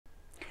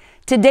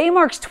Today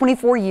marks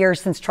 24 years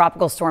since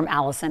Tropical Storm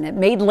Allison. It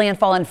made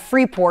landfall in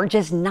Freeport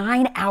just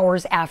 9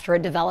 hours after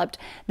it developed.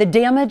 The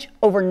damage,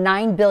 over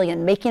 $9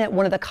 billion, making it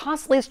one of the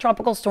costliest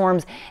tropical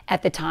storms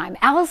at the time.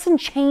 Allison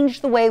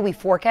changed the way we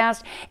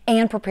forecast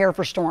and prepare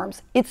for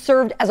storms. It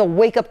served as a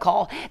wake-up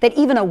call that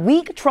even a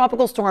weak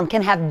tropical storm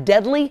can have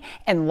deadly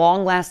and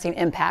long-lasting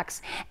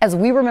impacts. As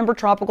we remember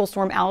Tropical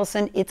Storm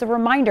Allison, it's a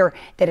reminder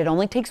that it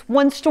only takes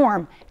one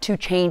storm to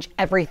change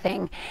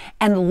everything.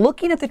 And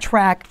looking at the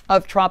track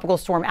of Tropical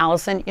Storm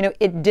Allison,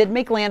 it did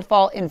make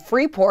landfall in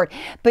Freeport,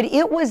 but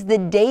it was the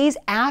days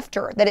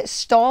after that it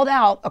stalled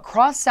out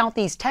across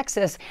southeast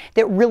Texas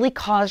that really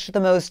caused the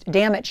most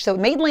damage. So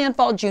it made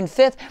landfall June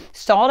 5th,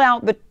 stalled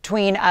out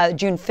between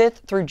June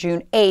 5th through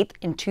June 8th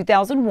in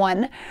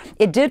 2001.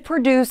 It did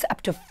produce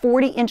up to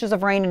 40 inches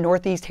of rain in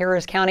northeast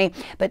Harris County,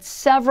 but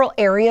several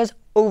areas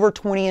over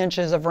 20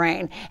 inches of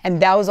rain.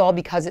 And that was all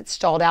because it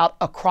stalled out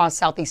across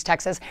southeast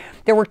Texas.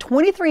 There were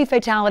 23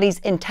 fatalities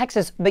in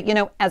Texas, but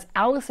as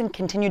Allison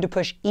continued to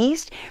push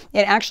east,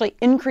 it actually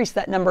increased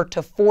that number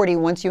to 40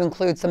 once you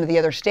include some of the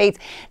other states.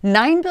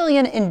 $9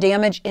 billion in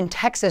damage in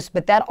Texas,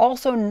 but that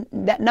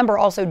number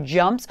also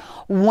jumps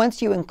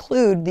once you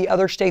include the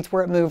other states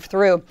where it moved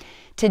through.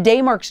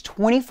 Today marks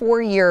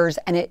 24 years,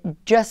 and it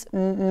just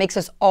makes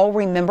us all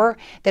remember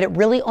that it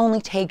really only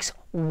takes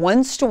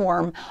one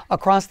storm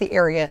across the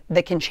area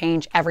that can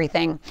change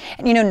everything.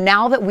 And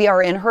now that we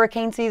are in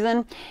hurricane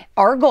season,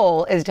 our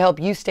goal is to help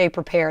you stay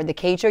prepared. The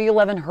KHOU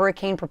 11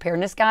 Hurricane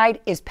Preparedness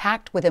Guide is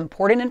packed with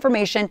important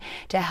information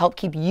to help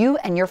keep you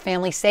and your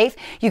family safe.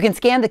 You can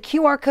scan the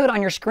QR code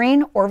on your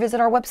screen or visit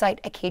our website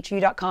at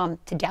khou.com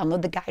to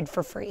download the guide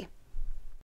for free.